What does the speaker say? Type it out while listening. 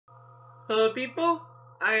Hello people,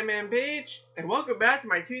 I am Page, and welcome back to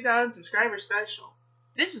my 2,000 subscriber special.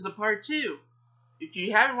 This is a part 2. If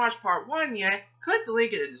you haven't watched part 1 yet, click the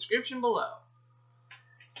link in the description below.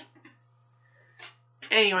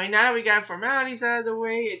 Anyway, now that we got formalities out of the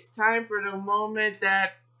way, it's time for the moment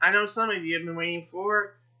that I know some of you have been waiting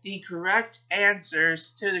for, the correct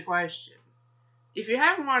answers to the question. If you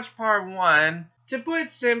haven't watched part 1, to put it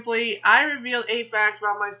simply, I revealed 8 facts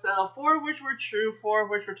about myself, 4 of which were true, 4 of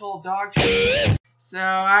which were total dog shit. So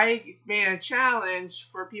I made a challenge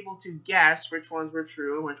for people to guess which ones were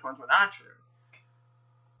true and which ones were not true.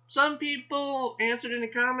 Some people answered in the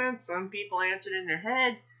comments, some people answered in their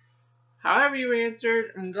head. However you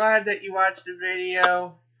answered, I'm glad that you watched the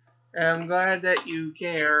video. And I'm glad that you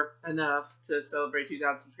care enough to celebrate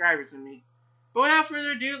 2,000 subscribers with me. But without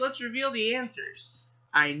further ado, let's reveal the answers.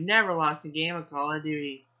 I never lost a game of Call of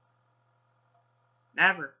Duty.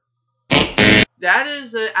 Never. That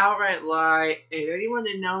is an outright lie, and anyone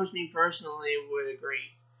that knows me personally would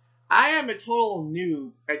agree. I am a total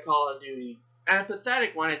noob at Call of Duty, and a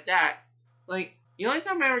pathetic one at that. Like, the only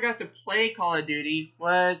time I ever got to play Call of Duty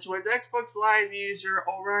was with Xbox Live user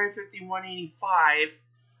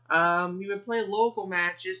Orion5185. He would play local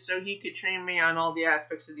matches so he could train me on all the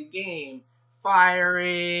aspects of the game.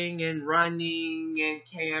 Firing and running and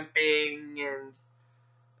camping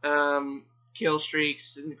and kill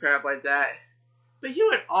streaks and crap like that. But he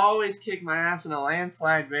would always kick my ass in a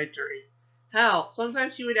landslide victory. Hell,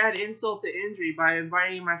 sometimes he would add insult to injury by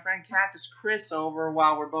inviting my friend Cactus Chris over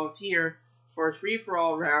while we're both here for a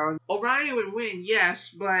free-for-all round. Orion would win, yes,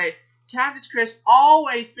 but Cactus Chris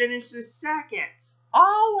always finishes second.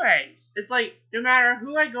 Always! It's like, no matter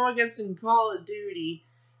who I go against in Call of Duty,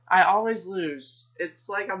 I always lose. It's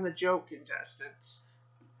like I'm the joke contestant.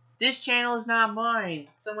 This channel is not mine.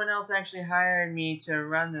 Someone else actually hired me to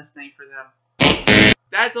run this thing for them.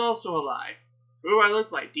 That's also a lie. Who do I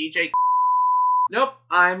look like? DJ? Nope,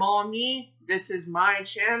 I'm all me. This is my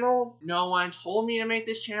channel. No one told me to make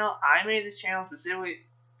this channel. I made this channel specifically.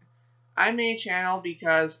 I made a channel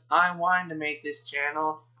because I wanted to make this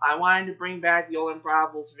channel. I wanted to bring back the old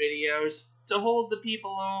Improbables videos to hold the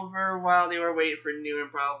people over while they were waiting for new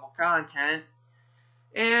Improbable content.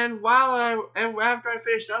 And after I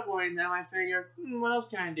finished uploading them, I figured, what else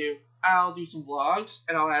can I do? I'll do some vlogs,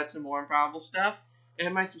 and I'll add some more Improbable stuff.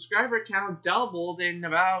 And my subscriber count doubled in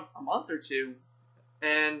about a month or two.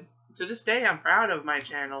 And to this day, I'm proud of my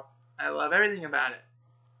channel. I love everything about it.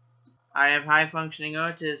 I have high-functioning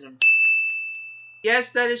autism.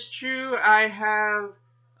 Yes, that is true. I have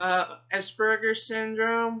Asperger's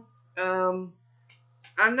syndrome. I'm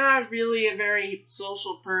not really a very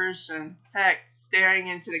social person. Heck, staring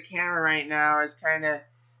into the camera right now is kind of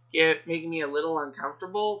making me a little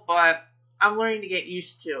uncomfortable, but I'm learning to get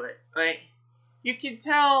used to it. Like, you can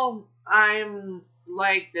tell I'm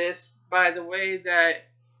like this by the way that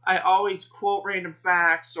I always quote random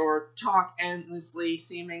facts or talk endlessly,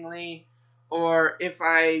 seemingly, or if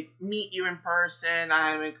I meet you in person,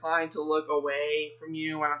 I'm inclined to look away from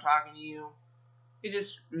you when I'm talking to you. It's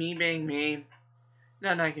just me being me.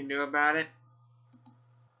 Nothing I can do about it.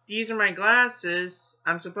 These are my glasses.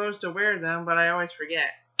 I'm supposed to wear them, but I always forget.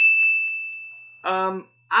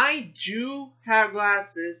 I do have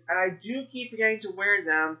glasses, and I do keep forgetting to wear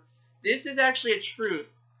them. This is actually a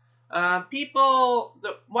truth.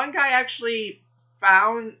 One guy actually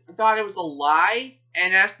thought it was a lie,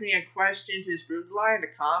 and asked me a question to disprove the lie in the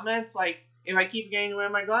comments, like, if I keep forgetting to wear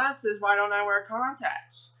my glasses, why don't I wear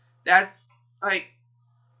contacts? That's, like,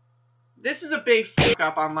 this is a big fuck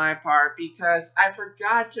up on my part, because I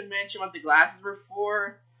forgot to mention what the glasses were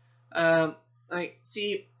for.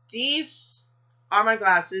 See, these are my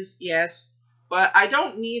glasses, yes, but I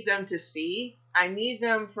don't need them to see. I need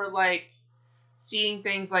them for, like, seeing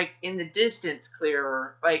things, like, in the distance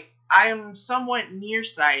clearer. Like, I am somewhat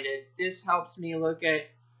nearsighted. This helps me look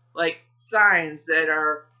at, like, signs that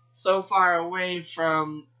are so far away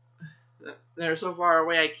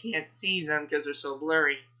I can't see them because they're so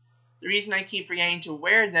blurry. The reason I keep forgetting to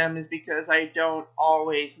wear them is because I don't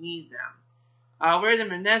always need them. I'll wear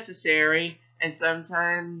them if necessary, and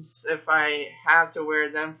sometimes if I have to wear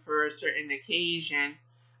them for a certain occasion,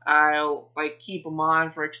 I'll, like, keep them on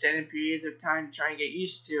for extended periods of time to try and get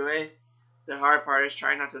used to it. The hard part is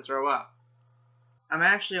trying not to throw up. I'm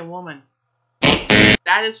actually a woman.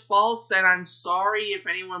 That is false, and I'm sorry if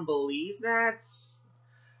anyone believed that.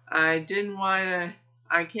 I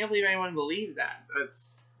can't believe anyone believed that.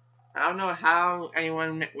 I don't know how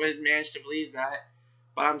anyone would manage to believe that,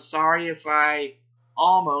 but I'm sorry if I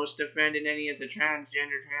almost offended any of the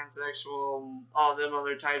transgender, transsexual, all them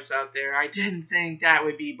other types out there. I didn't think that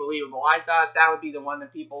would be believable. I thought that would be the one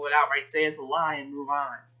that people would outright say is a lie and move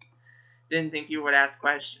on. Didn't think you would ask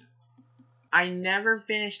questions. I never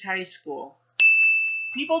finished high school.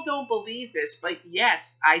 People don't believe this, but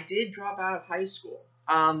yes, I did drop out of high school.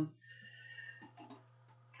 I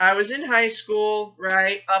was in high school,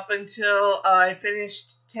 right, up until I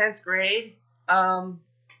finished 10th grade.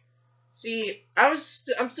 See, I was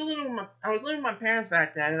still living with I was living with my parents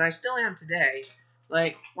back then, and I still am today.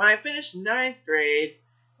 Like, when I finished 9th grade,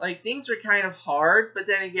 like, things were kind of hard, but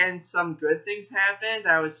then again, some good things happened.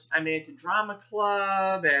 I made it to drama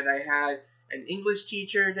club, and I had an English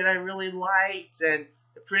teacher that I really liked, and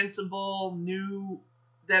the principal knew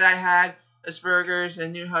that I had Asperger's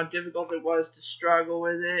and knew how difficult it was to struggle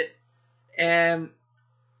with it, and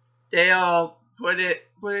they all put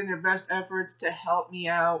in their best efforts to help me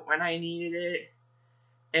out when I needed it.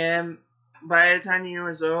 And by the time the year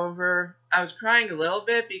was over, I was crying a little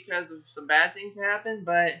bit because of some bad things happened,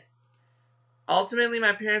 but ultimately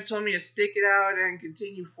my parents told me to stick it out and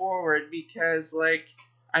continue forward because, like,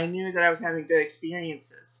 I knew that I was having good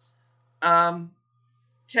experiences.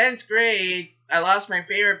 10th grade, I lost my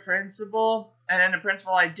favorite principal, and then the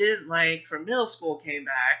principal I didn't like from middle school came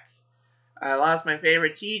back. I lost my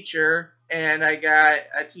favorite teacher, and I got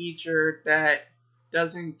a teacher that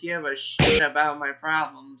doesn't give a shit about my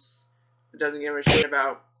problems. It doesn't give a shit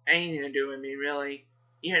about anything to do with me, really.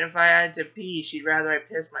 Even if I had to pee, she'd rather I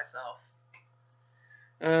piss myself.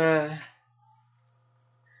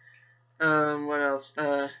 What else?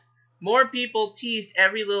 More people teased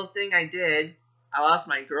every little thing I did. I lost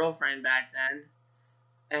my girlfriend back then.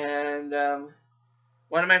 And,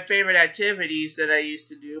 one of my favorite activities that I used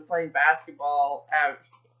to do, playing basketball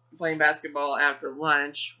after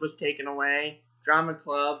lunch, was taken away. Drama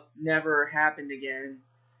club never happened again.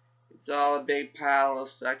 It's all a big pile of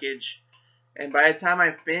suckage. And by the time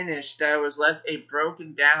I finished, I was left a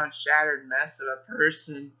broken down, shattered mess of a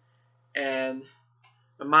person. And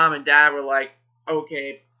my mom and dad were like,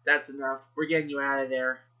 okay, that's enough. We're getting you out of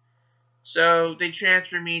there. So they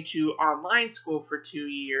transferred me to online school for 2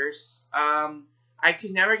 years. I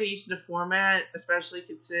could never get used to the format, especially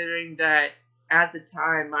considering that at the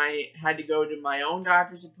time I had to go to my own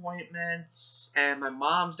doctor's appointments and my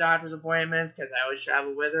mom's doctor's appointments because I always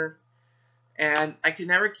traveled with her. And I could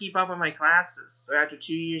never keep up on my classes. So after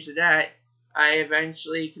 2 years of that, I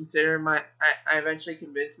eventually convinced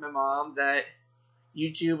my mom that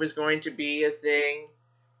YouTube was going to be a thing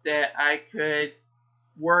that I could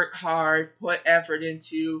work hard, put effort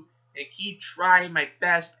into, and keep trying my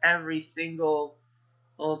best every single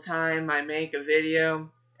time I make a video,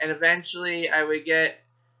 and eventually I would get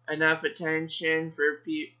enough attention for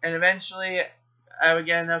people, and eventually I would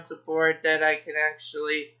get enough support that I can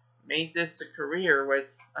actually make this a career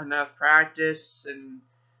with enough practice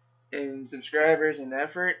and subscribers and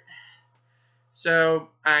effort. So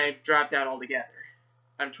I dropped out altogether.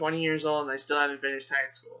 I'm 20 years old and I still haven't finished high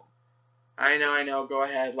school. I know, go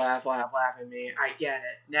ahead, laugh at me. I get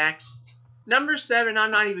it. Next. Number 7, I'm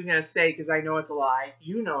not even going to say because I know it's a lie.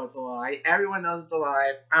 You know it's a lie. Everyone knows it's a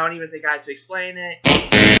lie. I don't even think I have to explain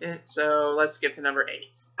it. So let's skip to number 8.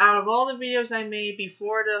 Out of all the videos I made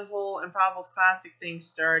before the whole Improbables Classic thing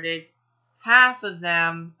started, half of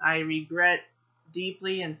them I regret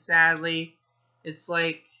deeply and sadly. It's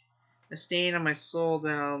like a stain on my soul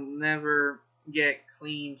that I'll never get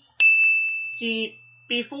cleaned. See,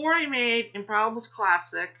 before I made Improbables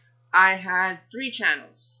Classic, I had 3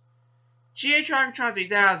 channels. GH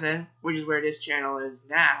 3000, which is where this channel is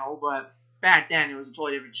now, but back then it was a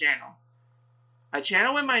totally different channel. A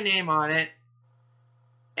channel with my name on it,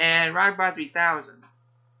 and Rockbot 3000.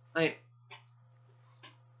 Like,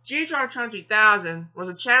 GH 3000 was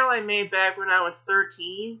a channel I made back when I was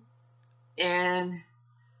 13, and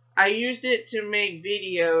I used it to make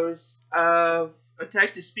videos of a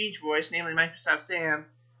text-to-speech voice, namely Microsoft Sam,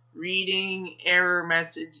 reading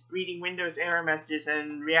Windows error messages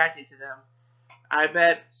and reacting to them. I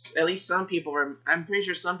bet at least some people I'm pretty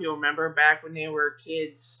sure some people remember back when they were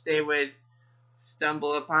kids, they would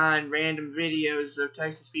stumble upon random videos of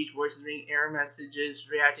text-to-speech voices reading error messages,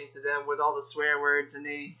 reacting to them with all the swear words, and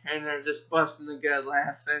they're just busting the gut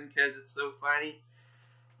laughing because it's so funny.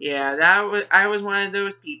 Yeah, I was one of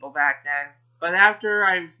those people back then. But after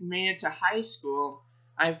I made it to high school,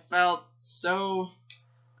 I felt so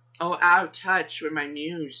out of touch with my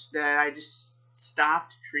muse that I just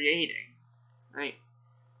stopped creating. I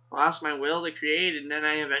lost my will to create, and then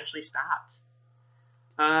I eventually stopped.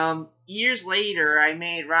 Years later, I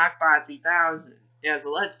made Rockbot 3000 as a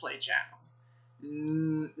Let's Play channel.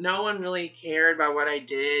 no one really cared about what I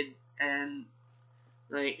did, and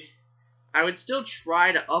like I would still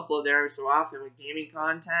try to upload there every so often with gaming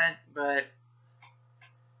content, but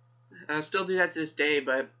I still do that to this day.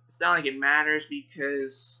 But it's not like it matters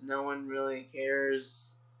because no one really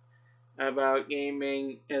cares about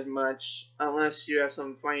gaming as much unless you have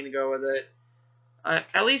something funny to go with it.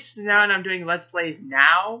 At least now that I'm doing Let's Plays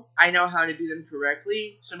now, I know how to do them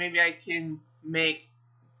correctly, so maybe I can make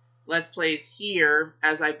Let's Plays here,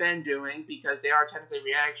 as I've been doing, because they are technically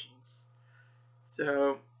reactions.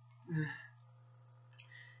 So,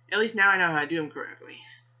 at least now I know how to do them correctly.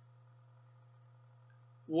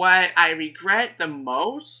 What I regret the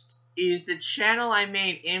most is the channel I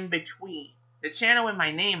made in between. The channel with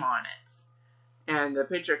my name on it. And the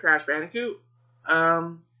picture of Crash Bandicoot.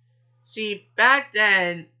 See, back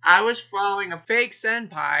then, I was following a fake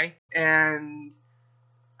senpai, and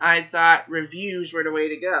I thought reviews were the way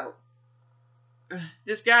to go.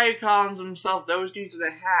 This guy who calls himself Those Dudes with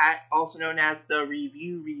a Hat, also known as the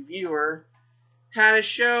Reviewer, had a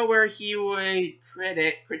show where he would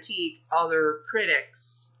critique other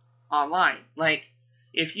critics online. Like,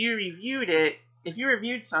 if you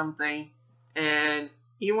reviewed something, and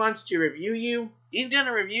he wants to review you, he's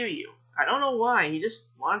gonna review you. I don't know why, he just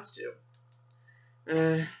wants to.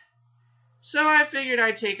 So I figured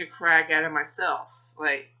I'd take a crack at it myself.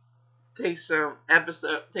 Like, take some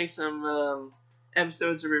episodes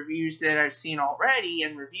of reviews that I've seen already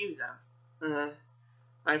and review them.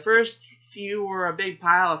 My first few were a big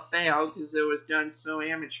pile of fail because it was done so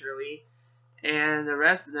amateurly, and the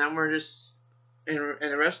rest of them were just, and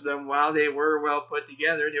the rest of them, while they were well put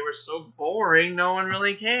together, they were so boring no one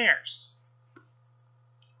really cares.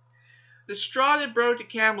 The straw that broke the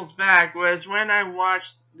camel's back was when I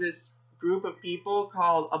watched this group of people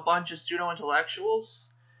called A Bunch of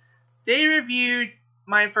Pseudo-Intellectuals. They reviewed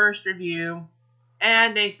my first review,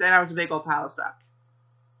 and they said I was a big old pile of suck.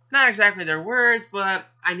 Not exactly their words, but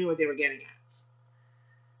I knew what they were getting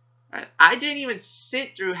at. I didn't even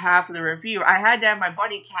sit through half of the review. I had to have my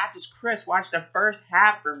buddy Cactus Chris watch the first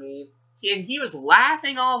half for me, and he was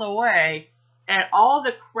laughing all the way at all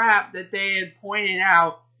the crap that they had pointed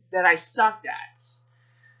out that I sucked at.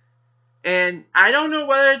 And I don't know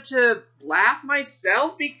whether to laugh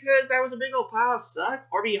myself because I was a big old pile of suck,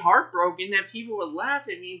 or be heartbroken that people would laugh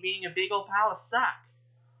at me being a big old pile of suck.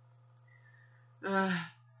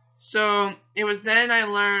 So it was then I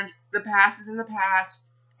learned the past is in the past,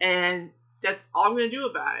 and that's all I'm going to do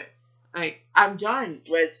about it. Like, I'm done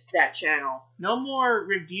with that channel. No more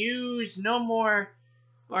reviews, no more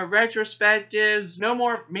retrospectives, no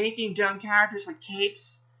more making dumb characters with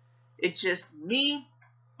capes. It's just me,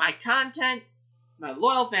 my content, my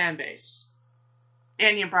loyal fan base,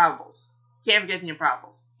 and the Improbables. Can't forget the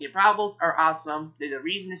Improbables. The Improbables are awesome. They're the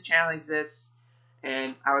reason this channel exists,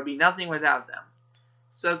 and I would be nothing without them.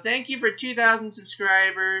 So thank you for 2,000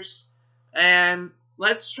 subscribers, and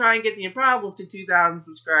let's try and get the Improbables to 2,000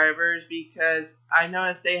 subscribers, because I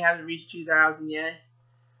noticed they haven't reached 2,000 yet.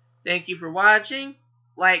 Thank you for watching.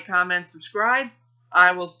 Like, comment, subscribe.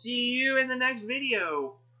 I will see you in the next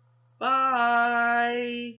video.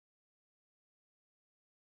 Bye!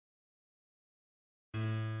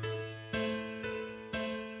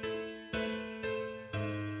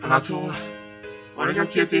 あとは俺が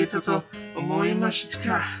消えていたと思いました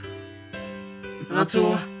か。あと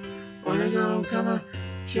は俺が他の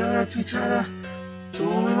キャラクターだと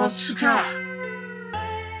思いますか。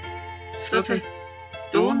さて、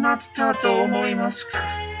どうなったと思いますか。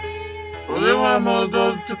俺は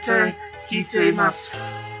戻ってきていま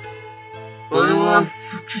す。俺は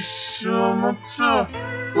復讐を持つ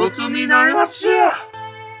ことになりますよ。